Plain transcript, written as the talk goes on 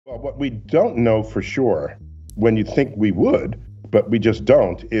Well, what we don't know for sure, when you think we would, but we just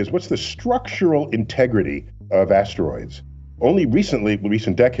don't, is what's the structural integrity of asteroids? Only recently,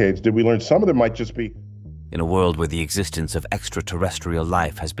 recent decades, did we learn some of them might just be... In a world where the existence of extraterrestrial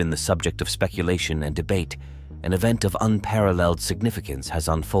life has been the subject of speculation and debate, an event of unparalleled significance has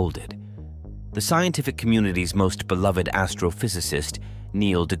unfolded. The scientific community's most beloved astrophysicist,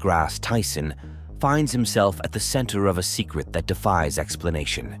 Neil deGrasse Tyson, finds himself at the center of a secret that defies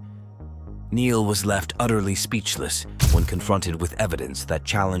explanation. Neil was left utterly speechless when confronted with evidence that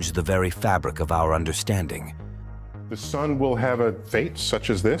challenged the very fabric of our understanding. The sun will have a fate such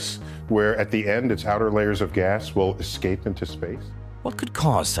as this, where at the end its outer layers of gas will escape into space? What could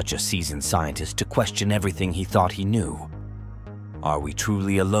cause such a seasoned scientist to question everything he thought he knew? Are we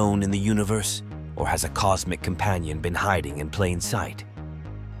truly alone in the universe, or has a cosmic companion been hiding in plain sight?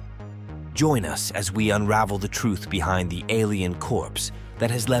 Join us as we unravel the truth behind the alien corpse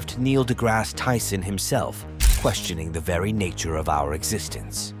that has left Neil deGrasse Tyson himself questioning the very nature of our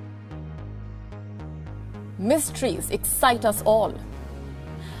existence. Mysteries excite us all.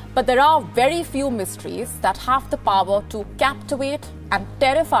 But there are very few mysteries that have the power to captivate and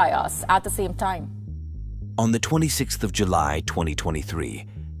terrify us at the same time. On the 26th of July, 2023,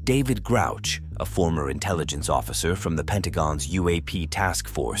 David Grouch, a former intelligence officer from the Pentagon's UAP task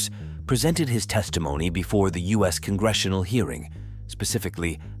force, presented his testimony before the U.S. congressional hearing,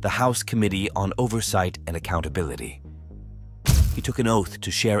 specifically the House Committee on Oversight and Accountability. He took an oath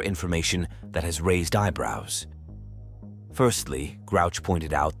to share information that has raised eyebrows. Firstly, Grouch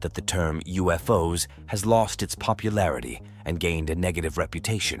pointed out that the term UFOs has lost its popularity and gained a negative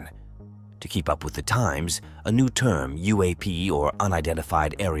reputation. To keep up with the times, a new term, UAP or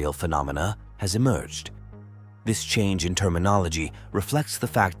unidentified aerial phenomena, has emerged. This change in terminology reflects the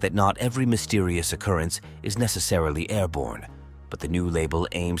fact that not every mysterious occurrence is necessarily airborne, but the new label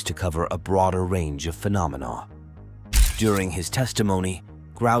aims to cover a broader range of phenomena. During his testimony,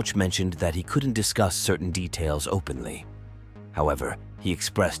 Grouch mentioned that he couldn't discuss certain details openly. However, he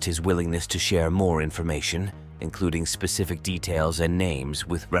expressed his willingness to share more information, including specific details and names,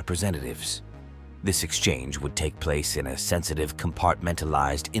 with representatives. This exchange would take place in a sensitive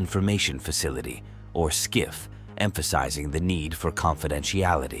compartmentalized information facility, or SCIF, emphasizing the need for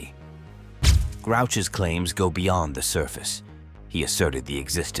confidentiality. Grouch's claims go beyond the surface. He asserted the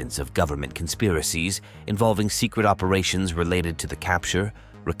existence of government conspiracies involving secret operations related to the capture,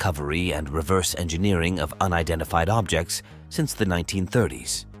 recovery, and reverse engineering of unidentified objects since the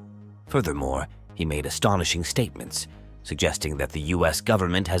 1930s. Furthermore, he made astonishing statements, suggesting that the U.S.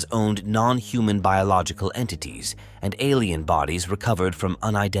 government has owned non-human biological entities and alien bodies recovered from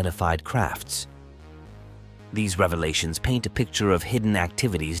unidentified crafts. These revelations paint a picture of hidden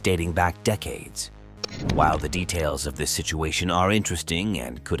activities dating back decades. While the details of this situation are interesting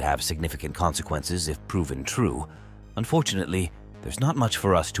and could have significant consequences if proven true, unfortunately, there's not much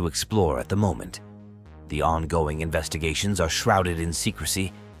for us to explore at the moment. The ongoing investigations are shrouded in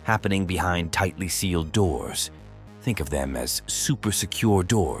secrecy, happening behind tightly sealed doors. Think of them as super secure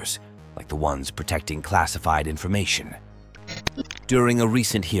doors, like the ones protecting classified information. During a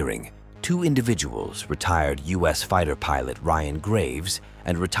recent hearing, two individuals, retired U.S. fighter pilot Ryan Graves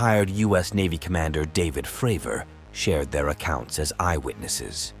and retired U.S. Navy Commander David Fravor, shared their accounts as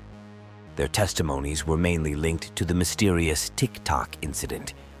eyewitnesses. Their testimonies were mainly linked to the mysterious Tic-Toc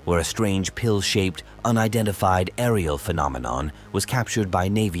incident, where a strange pill-shaped, unidentified aerial phenomenon was captured by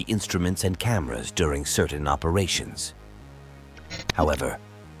Navy instruments and cameras during certain operations. However,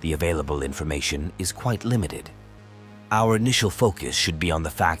 the available information is quite limited. Our initial focus should be on the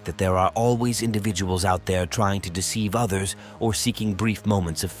fact that there are always individuals out there trying to deceive others or seeking brief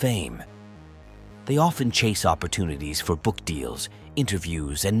moments of fame. They often chase opportunities for book deals,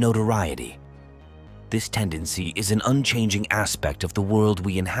 interviews, and notoriety. This tendency is an unchanging aspect of the world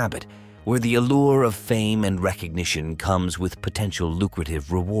we inhabit, where the allure of fame and recognition comes with potential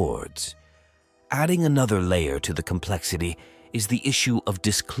lucrative rewards. Adding another layer to the complexity is the issue of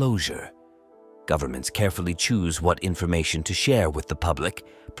disclosure. Governments carefully choose what information to share with the public,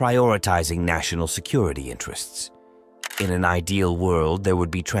 prioritizing national security interests. In an ideal world, there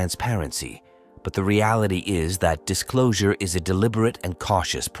would be transparency, but the reality is that disclosure is a deliberate and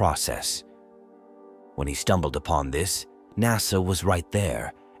cautious process. When he stumbled upon this, NASA was right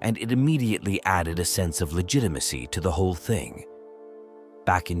there, and it immediately added a sense of legitimacy to the whole thing.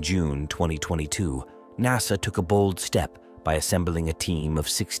 Back in June 2022, NASA took a bold step by assembling a team of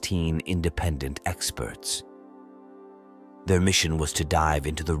 16 independent experts. Their mission was to dive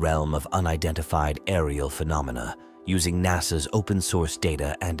into the realm of unidentified aerial phenomena using NASA's open-source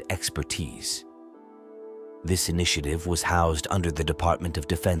data and expertise. This initiative was housed under the Department of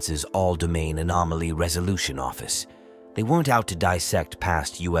Defense's All-Domain Anomaly Resolution Office. They weren't out to dissect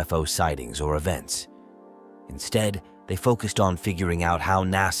past UFO sightings or events. Instead, they focused on figuring out how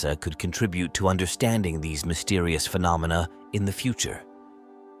NASA could contribute to understanding these mysterious phenomena in the future.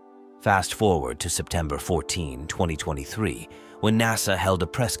 Fast forward to September 14, 2023, when NASA held a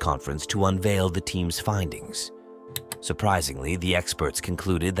press conference to unveil the team's findings. Surprisingly, the experts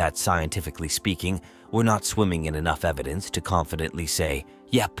concluded that, scientifically speaking, we're not swimming in enough evidence to confidently say,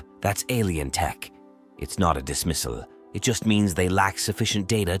 "Yep, that's alien tech." It's not a dismissal. It just means they lack sufficient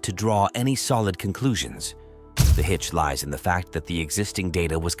data to draw any solid conclusions. The hitch lies in the fact that the existing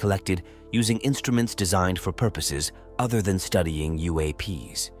data was collected using instruments designed for purposes other than studying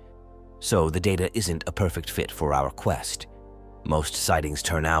UAPs. So the data isn't a perfect fit for our quest. Most sightings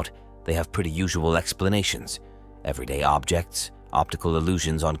turn out they have pretty usual explanations: everyday objects, optical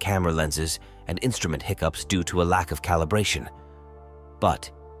illusions on camera lenses, and instrument hiccups due to a lack of calibration. But,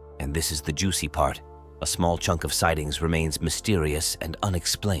 and this is the juicy part, a small chunk of sightings remains mysterious and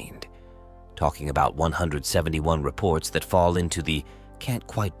unexplained. Talking about 171 reports that fall into the "can't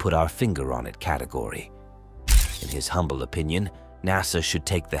quite put our finger on it" category. In his humble opinion, NASA should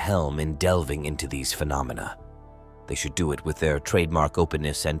take the helm in delving into these phenomena. They should do it with their trademark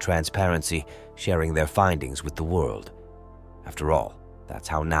openness and transparency, sharing their findings with the world. After all, that's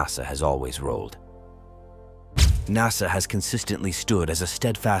how NASA has always rolled. NASA has consistently stood as a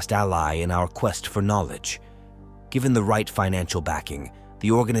steadfast ally in our quest for knowledge. Given the right financial backing,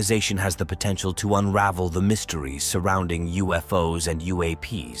 the organization has the potential to unravel the mysteries surrounding UFOs and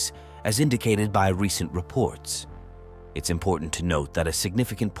UAPs, as indicated by recent reports. It's important to note that a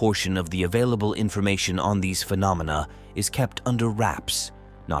significant portion of the available information on these phenomena is kept under wraps,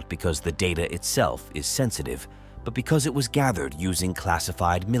 not because the data itself is sensitive, but because it was gathered using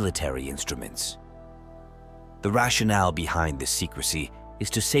classified military instruments. The rationale behind this secrecy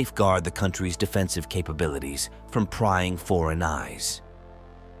is to safeguard the country's defensive capabilities from prying foreign eyes.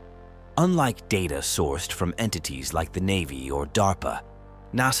 Unlike data sourced from entities like the Navy or DARPA,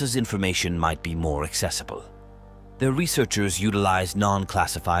 NASA's information might be more accessible. Their researchers utilize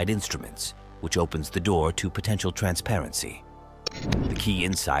non-classified instruments, which opens the door to potential transparency. The key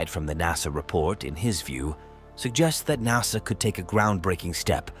insight from the NASA report, in his view, suggests that NASA could take a groundbreaking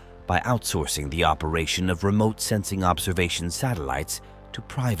step by outsourcing the operation of remote sensing observation satellites to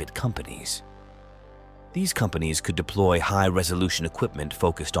private companies. These companies could deploy high-resolution equipment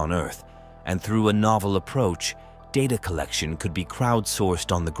focused on Earth, and through a novel approach, data collection could be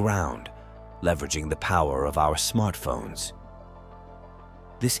crowdsourced on the ground, leveraging the power of our smartphones.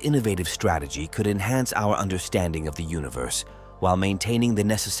 This innovative strategy could enhance our understanding of the universe while maintaining the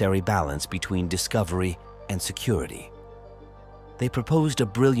necessary balance between discovery and security. They proposed a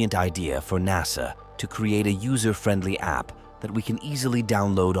brilliant idea for NASA to create a user-friendly app that we can easily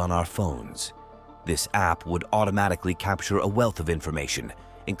download on our phones. This app would automatically capture a wealth of information,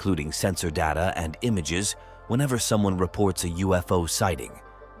 including sensor data and images, whenever someone reports a UFO sighting.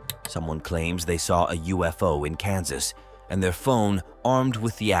 Someone claims they saw a UFO in Kansas, and their phone, armed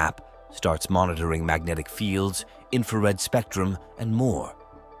with the app, starts monitoring magnetic fields, infrared spectrum, and more.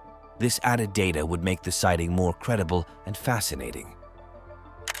 This added data would make the sighting more credible and fascinating.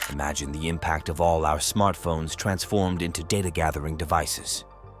 Imagine the impact of all our smartphones transformed into data-gathering devices.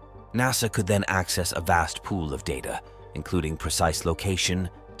 NASA could then access a vast pool of data, including precise location,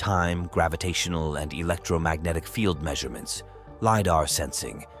 time, gravitational and electromagnetic field measurements, LiDAR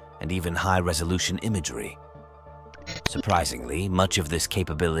sensing, and even high-resolution imagery. Surprisingly, much of this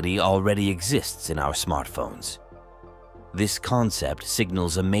capability already exists in our smartphones. This concept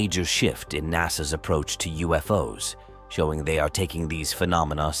signals a major shift in NASA's approach to UFOs, showing they are taking these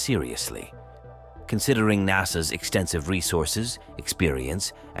phenomena seriously. Considering NASA's extensive resources,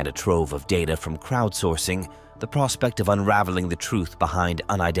 experience, and a trove of data from crowdsourcing, the prospect of unraveling the truth behind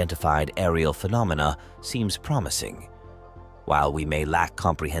unidentified aerial phenomena seems promising. While we may lack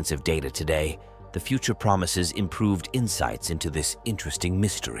comprehensive data today, the future promises improved insights into this interesting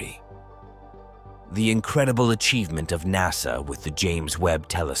mystery. The incredible achievement of NASA with the James Webb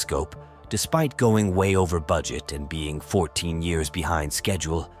Telescope, despite going way over budget and being 14 years behind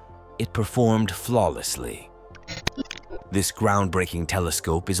schedule, it performed flawlessly. This groundbreaking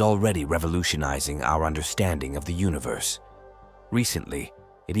telescope is already revolutionizing our understanding of the universe. Recently,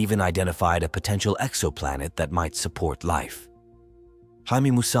 it even identified a potential exoplanet that might support life.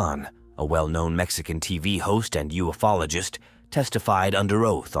 Jaime Maussan, a well-known Mexican TV host and ufologist, testified under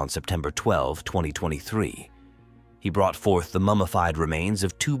oath on September 12, 2023. He brought forth the mummified remains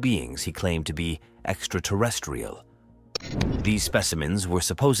of two beings he claimed to be extraterrestrial. These specimens were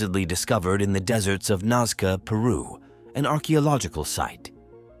supposedly discovered in the deserts of Nazca, Peru, an archaeological site.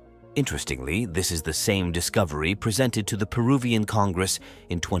 Interestingly, this is the same discovery presented to the Peruvian Congress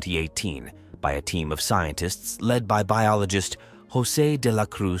in 2018 by a team of scientists led by biologist José de la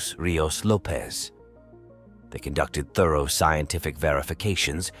Cruz Rios Lopez. They conducted thorough scientific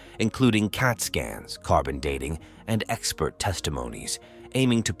verifications, including CAT scans, carbon dating, and expert testimonies,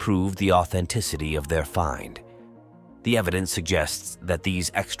 aiming to prove the authenticity of their find. The evidence suggests that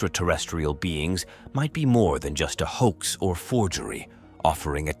these extraterrestrial beings might be more than just a hoax or forgery,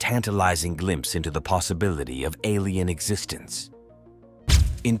 offering a tantalizing glimpse into the possibility of alien existence.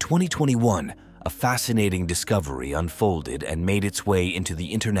 In 2021, a fascinating discovery unfolded and made its way into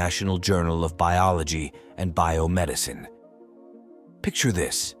the International Journal of Biology and Biomedicine. Picture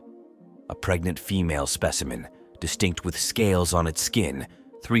this: a pregnant female specimen, distinct with scales on its skin,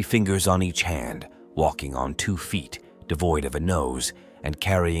 3 fingers on each hand, walking on 2 feet, devoid of a nose, and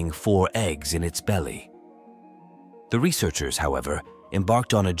carrying 4 eggs in its belly. The researchers, however,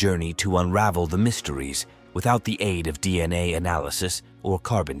 embarked on a journey to unravel the mysteries without the aid of DNA analysis or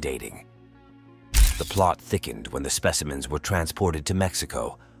carbon dating. The plot thickened when the specimens were transported to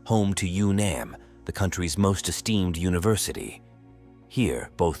Mexico, home to UNAM, the country's most esteemed university. Here,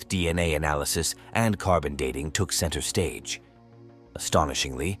 both DNA analysis and carbon dating took center stage.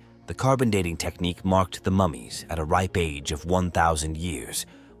 Astonishingly, the carbon dating technique marked the mummies at a ripe age of 1,000 years,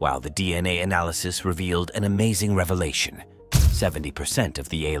 while the DNA analysis revealed an amazing revelation. 70% of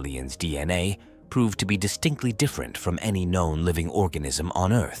the aliens' DNA proved to be distinctly different from any known living organism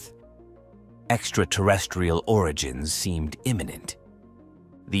on Earth. Extraterrestrial origins seemed imminent.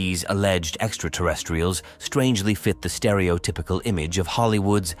 These alleged extraterrestrials strangely fit the stereotypical image of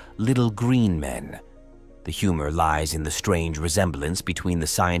Hollywood's little green men. The humor lies in the strange resemblance between the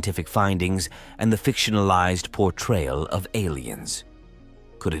scientific findings and the fictionalized portrayal of aliens.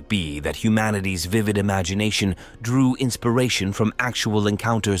 Could it be that humanity's vivid imagination drew inspiration from actual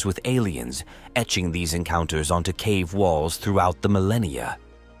encounters with aliens, etching these encounters onto cave walls throughout the millennia?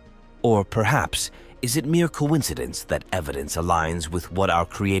 Or perhaps, is it mere coincidence that evidence aligns with what our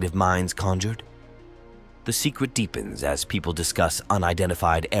creative minds conjured? The secret deepens as people discuss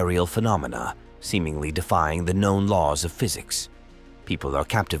unidentified aerial phenomena, seemingly defying the known laws of physics. People are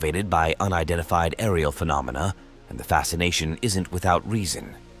captivated by unidentified aerial phenomena, and the fascination isn't without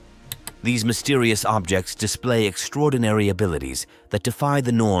reason. These mysterious objects display extraordinary abilities that defy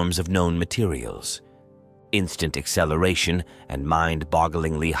the norms of known materials. Instant acceleration and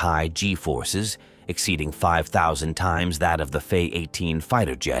mind-bogglingly high G-forces, exceeding 5,000 times that of the F-18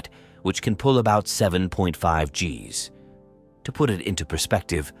 fighter jet, which can pull about 7.5 Gs. To put it into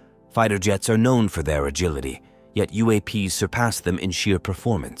perspective, fighter jets are known for their agility, yet UAPs surpass them in sheer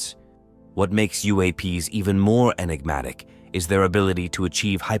performance. What makes UAPs even more enigmatic is their ability to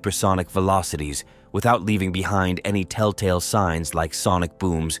achieve hypersonic velocities without leaving behind any telltale signs like sonic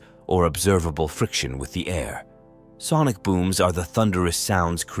booms or observable friction with the air. Sonic booms are the thunderous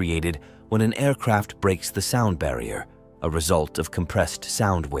sounds created when an aircraft breaks the sound barrier, a result of compressed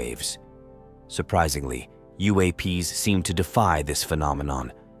sound waves. Surprisingly, UAPs seem to defy this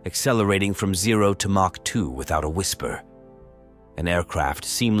phenomenon, accelerating from 0 to Mach 2 without a whisper. An aircraft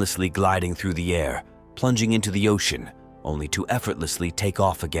seamlessly gliding through the air, plunging into the ocean, only to effortlessly take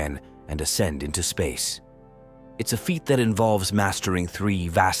off again and ascend into space. It's a feat that involves mastering 3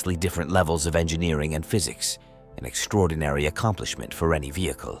 vastly different levels of engineering and physics, an extraordinary accomplishment for any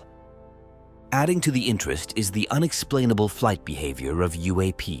vehicle. Adding to the interest is the unexplainable flight behavior of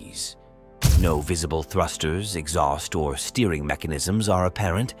UAPs. No visible thrusters, exhaust, or steering mechanisms are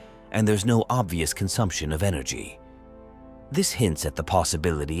apparent, and there's no obvious consumption of energy. This hints at the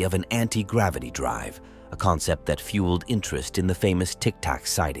possibility of an anti-gravity drive, a concept that fueled interest in the famous Tic Tac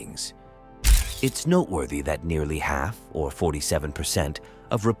sightings. It's noteworthy that nearly half, or 47%,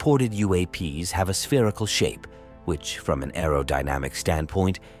 of reported UAPs have a spherical shape, which, from an aerodynamic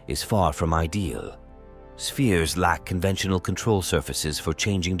standpoint, is far from ideal. Spheres lack conventional control surfaces for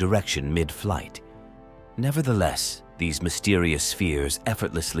changing direction mid-flight. Nevertheless, these mysterious spheres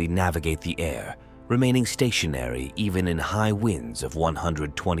effortlessly navigate the air, remaining stationary even in high winds of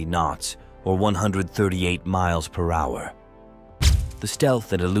 120 knots or 138 miles per hour. The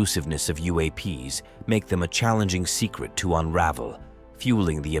stealth and elusiveness of UAPs make them a challenging secret to unravel,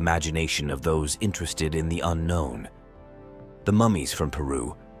 fueling the imagination of those interested in the unknown. The mummies from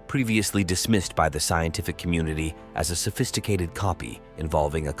Peru, previously dismissed by the scientific community as a sophisticated copy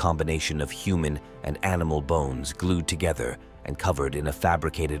involving a combination of human and animal bones glued together and covered in a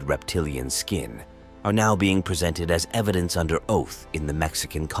fabricated reptilian skin, are now being presented as evidence under oath in the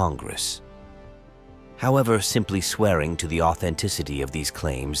Mexican Congress. However, simply swearing to the authenticity of these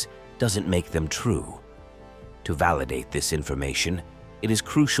claims doesn't make them true. To validate this information, it is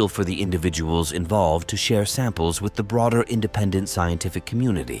crucial for the individuals involved to share samples with the broader independent scientific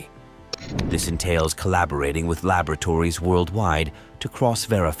community. This entails collaborating with laboratories worldwide to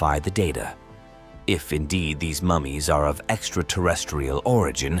cross-verify the data. If indeed these mummies are of extraterrestrial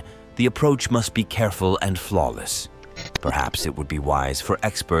origin, the approach must be careful and flawless. Perhaps it would be wise for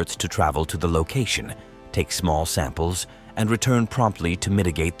experts to travel to the location, take small samples, and return promptly to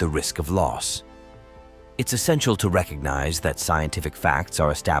mitigate the risk of loss. It's essential to recognize that scientific facts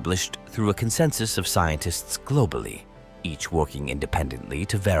are established through a consensus of scientists globally, each working independently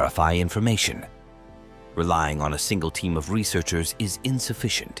to verify information. Relying on a single team of researchers is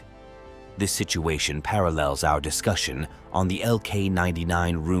insufficient. This situation parallels our discussion on the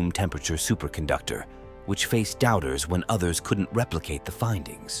LK99 room temperature superconductor, which faced doubters when others couldn't replicate the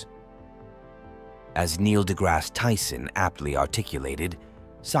findings. As Neil deGrasse Tyson aptly articulated,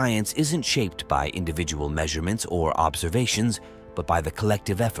 science isn't shaped by individual measurements or observations, but by the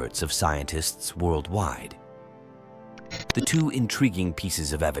collective efforts of scientists worldwide. The two intriguing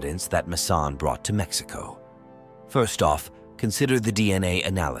pieces of evidence that Masson brought to Mexico. First off, consider the DNA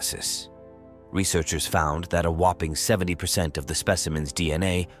analysis. Researchers found that a whopping 70% of the specimen's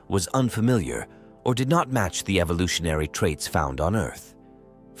DNA was unfamiliar or did not match the evolutionary traits found on Earth.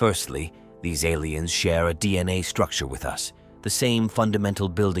 Firstly, these aliens share a DNA structure with us, the same fundamental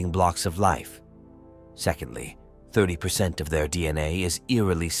building blocks of life. Secondly, 30% of their DNA is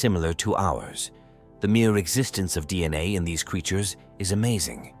eerily similar to ours. The mere existence of DNA in these creatures is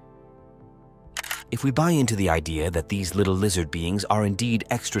amazing. If we buy into the idea that these little lizard beings are indeed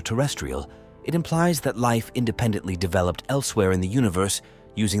extraterrestrial, it implies that life independently developed elsewhere in the universe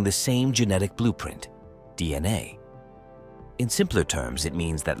using the same genetic blueprint, DNA. In simpler terms, it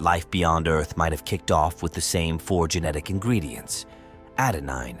means that life beyond Earth might have kicked off with the same 4 genetic ingredients: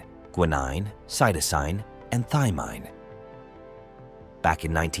 adenine, guanine, cytosine, and thymine. Back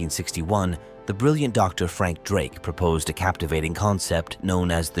in 1961, the brilliant Dr. Frank Drake proposed a captivating concept known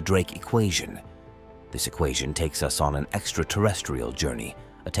as the Drake equation. This equation takes us on an extraterrestrial journey,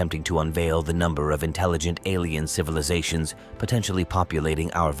 attempting to unveil the number of intelligent alien civilizations potentially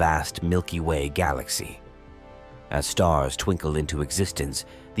populating our vast Milky Way galaxy. As stars twinkle into existence,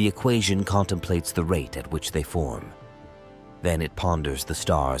 the equation contemplates the rate at which they form. Then it ponders the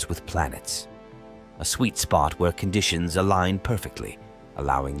stars with planets, a sweet spot where conditions align perfectly,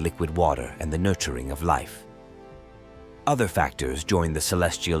 allowing liquid water and the nurturing of life. Other factors join the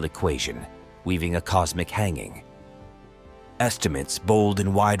celestial equation, weaving a cosmic hanging. Estimates, bold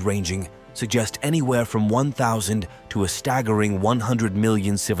and wide-ranging, suggest anywhere from 1,000 to a staggering 100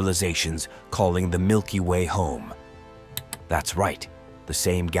 million civilizations calling the Milky Way home. That's right, the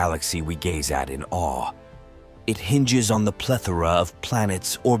same galaxy we gaze at in awe. It hinges on the plethora of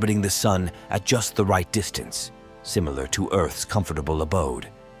planets orbiting the Sun at just the right distance, similar to Earth's comfortable abode.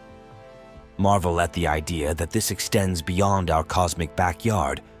 Marvel at the idea that this extends beyond our cosmic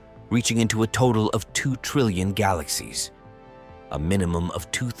backyard, reaching into a total of 2 trillion galaxies. A minimum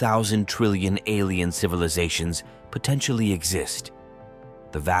of 2,000 trillion alien civilizations potentially exist.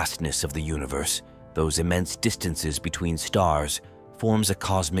 The vastness of the universe, those immense distances between stars, forms a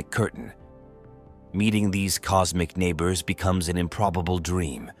cosmic curtain. Meeting these cosmic neighbors becomes an improbable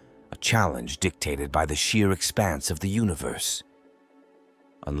dream, a challenge dictated by the sheer expanse of the universe.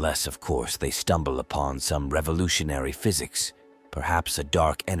 Unless, of course, they stumble upon some revolutionary physics, perhaps a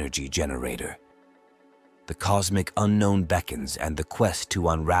dark energy generator. The cosmic unknown beckons, and the quest to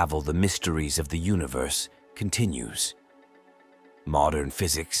unravel the mysteries of the universe continues. Modern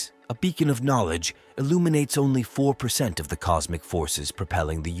physics, a beacon of knowledge, illuminates only 4% of the cosmic forces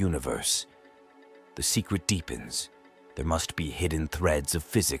propelling the universe. The secret deepens. There must be hidden threads of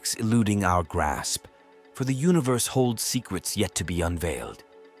physics eluding our grasp, for the universe holds secrets yet to be unveiled.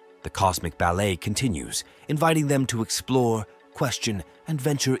 The cosmic ballet continues, inviting them to explore, question, and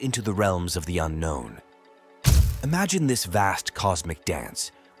venture into the realms of the unknown. Imagine this vast cosmic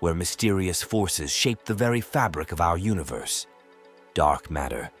dance, where mysterious forces shape the very fabric of our universe. Dark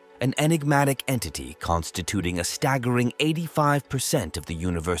matter, an enigmatic entity constituting a staggering 85% of the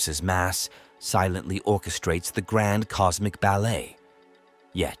universe's mass, silently orchestrates the grand cosmic ballet.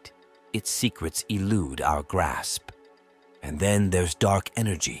 Yet, its secrets elude our grasp. And then there's dark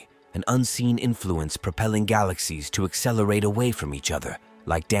energy, an unseen influence propelling galaxies to accelerate away from each other,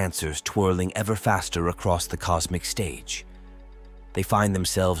 like dancers twirling ever faster across the cosmic stage. They find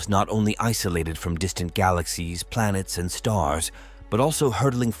themselves not only isolated from distant galaxies, planets, and stars, but also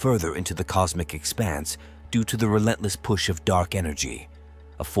hurtling further into the cosmic expanse due to the relentless push of dark energy,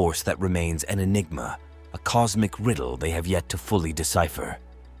 a force that remains an enigma, a cosmic riddle they have yet to fully decipher.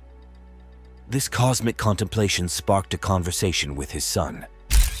 This cosmic contemplation sparked a conversation with his son.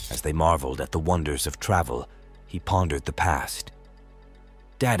 As they marveled at the wonders of travel, he pondered the past.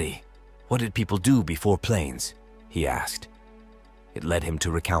 "Daddy, what did people do before planes?" he asked. It led him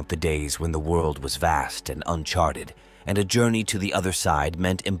to recount the days when the world was vast and uncharted, and a journey to the other side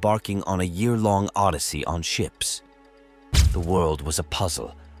meant embarking on a year-long odyssey on ships. The world was a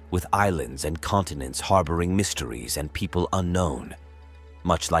puzzle, with islands and continents harboring mysteries and people unknown.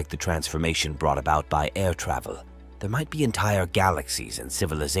 Much like the transformation brought about by air travel, there might be entire galaxies and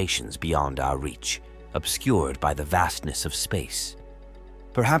civilizations beyond our reach, obscured by the vastness of space.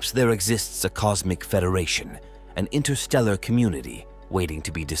 Perhaps there exists a cosmic federation, an interstellar community waiting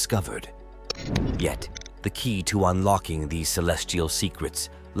to be discovered. Yet, the key to unlocking these celestial secrets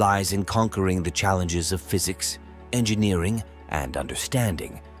lies in conquering the challenges of physics, engineering, and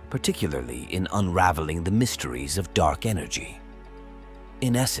understanding, particularly in unraveling the mysteries of dark energy.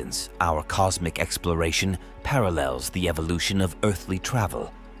 In essence, our cosmic exploration parallels the evolution of earthly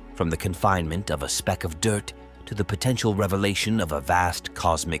travel, from the confinement of a speck of dirt to the potential revelation of a vast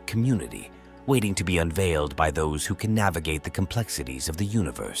cosmic community, waiting to be unveiled by those who can navigate the complexities of the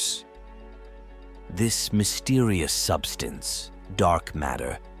universe. This mysterious substance, dark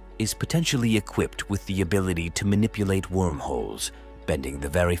matter, is potentially equipped with the ability to manipulate wormholes, bending the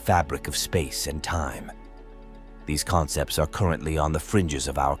very fabric of space and time. These concepts are currently on the fringes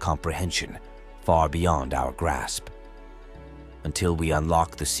of our comprehension, far beyond our grasp. Until we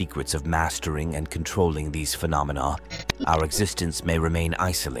unlock the secrets of mastering and controlling these phenomena, our existence may remain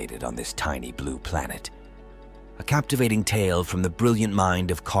isolated on this tiny blue planet. A captivating tale from the brilliant mind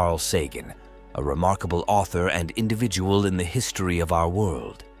of Carl Sagan, a remarkable author and individual in the history of our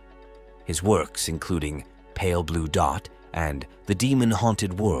world. His works, including Pale Blue Dot and The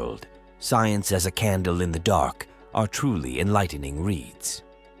Demon-Haunted World, Science as a Candle in the Dark, are truly enlightening reads.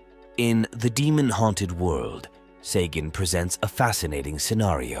 In The Demon-Haunted World, Sagan presents a fascinating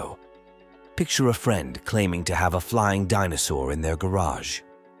scenario. Picture a friend claiming to have a flying dinosaur in their garage.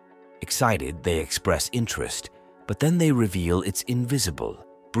 Excited, they express interest, but then they reveal it's invisible,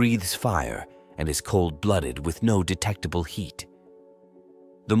 breathes fire, and is cold-blooded with no detectable heat.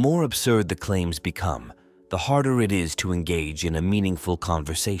 The more absurd the claims become, the harder it is to engage in a meaningful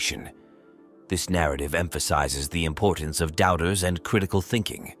conversation. This narrative emphasizes the importance of doubters and critical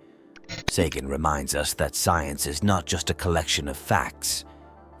thinking. Sagan reminds us that science is not just a collection of facts.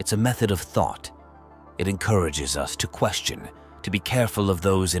 It's a method of thought. It encourages us to question, to be careful of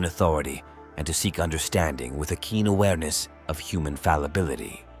those in authority, and to seek understanding with a keen awareness of human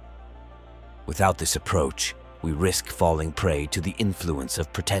fallibility. Without this approach, we risk falling prey to the influence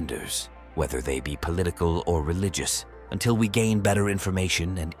of pretenders, whether they be political or religious, until we gain better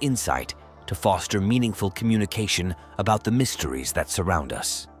information and insight to foster meaningful communication about the mysteries that surround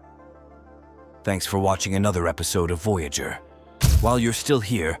us. Thanks for watching another episode of Voyager. While you're still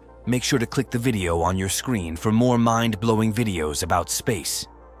here, make sure to click the video on your screen for more mind-blowing videos about space.